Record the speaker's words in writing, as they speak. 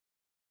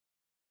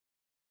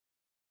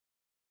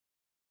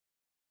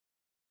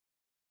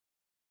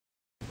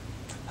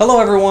Hello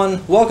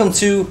everyone, welcome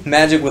to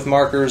Magic with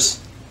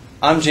Markers.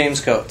 I'm James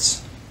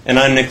Coates. And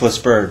I'm Nicholas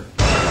Byrd.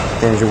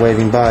 And as you're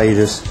waving by,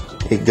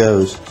 it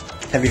goes.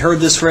 Have you heard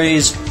this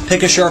phrase,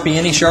 pick a Sharpie,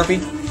 any Sharpie?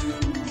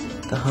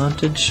 The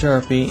haunted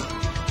Sharpie,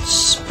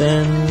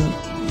 spin,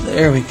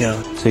 there we go.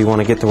 So you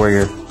want to get to where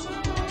you're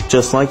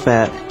just like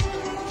that,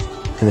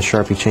 and the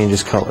Sharpie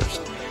changes colors.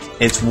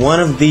 It's one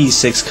of these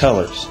 6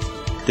 colors.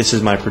 This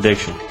is my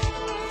prediction.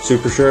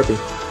 Super Sharpie.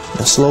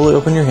 Now slowly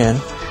open your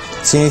hand.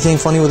 See anything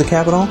funny with the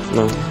cap at all?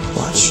 No.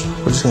 Watch.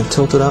 We're just going to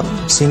tilt it up.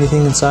 See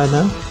anything inside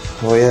now?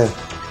 Oh yeah.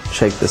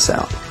 Check this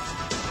out.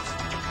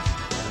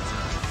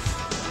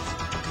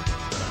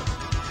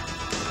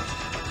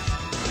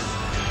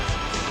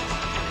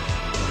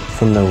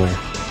 From nowhere.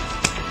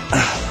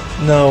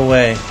 No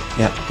way.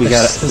 Yeah, we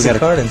got a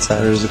card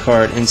inside. There's a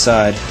card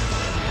inside.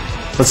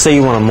 Let's say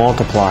you want to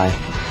multiply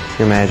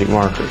your magic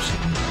markers.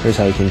 Here's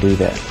how you can do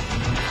that.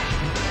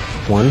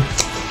 1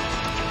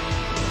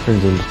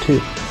 turns into 2.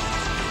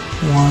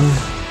 1,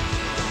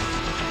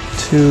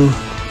 2,